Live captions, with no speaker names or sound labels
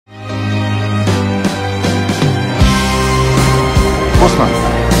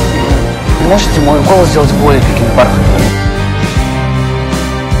можете мой голос сделать более каким-то бархатным?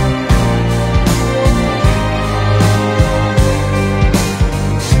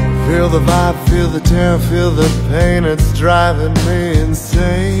 Feel the vibe, feel the terror, feel the pain, it's driving me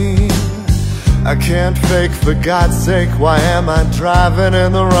insane. I can't fake, for God's sake, why am I driving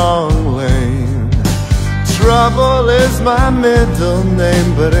in the wrong lane? Trouble is my middle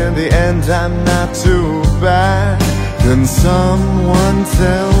name, but in the end I'm not too bad. Can someone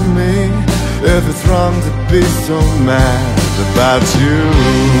tell me if it's wrong to be so mad about you?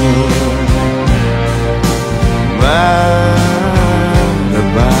 Mad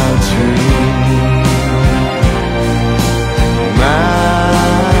about you. Mad.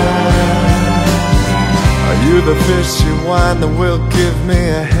 Are you the fishy wine that will give me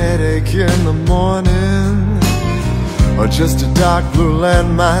a headache in the morning? Or just a dark blue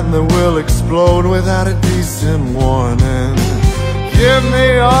landmine that will explode without a decent warning? Give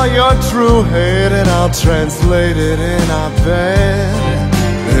me all your true hate and I'll translate it in our bed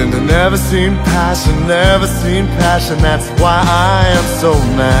into never seen passion, never seen passion. That's why I am so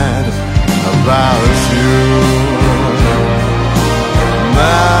mad about you.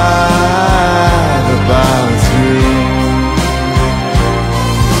 Mad about you.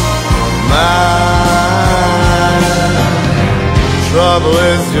 Mad. Trouble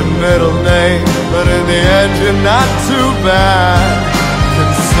is your middle name, but in the end you're not too bad.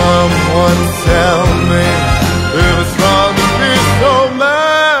 Can someone tell me if it's wrong to be so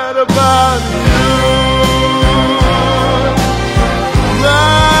mad about you?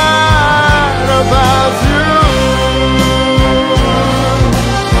 Mad about you.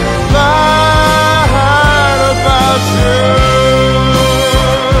 Mad about you.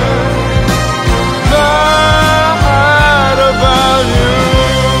 Mad about you.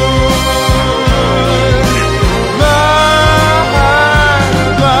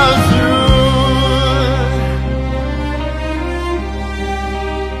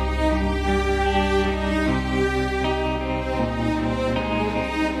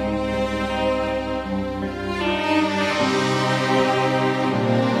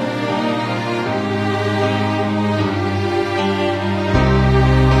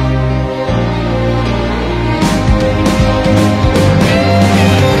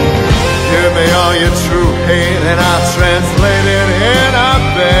 All your true hate and I'll translate it in a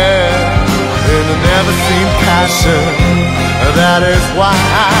bed into never seen passion. That is why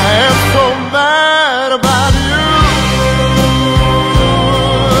I am so mad about you.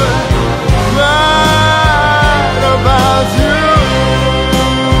 Mad about you.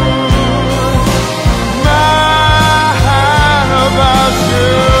 Mad about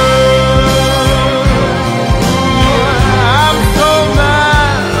you. I'm so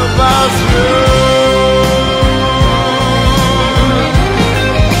mad about you.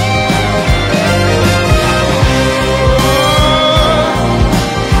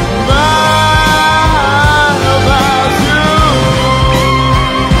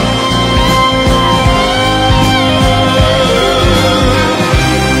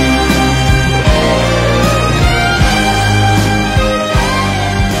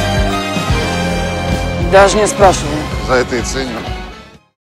 Даже не спрашиваю. За это и ценю.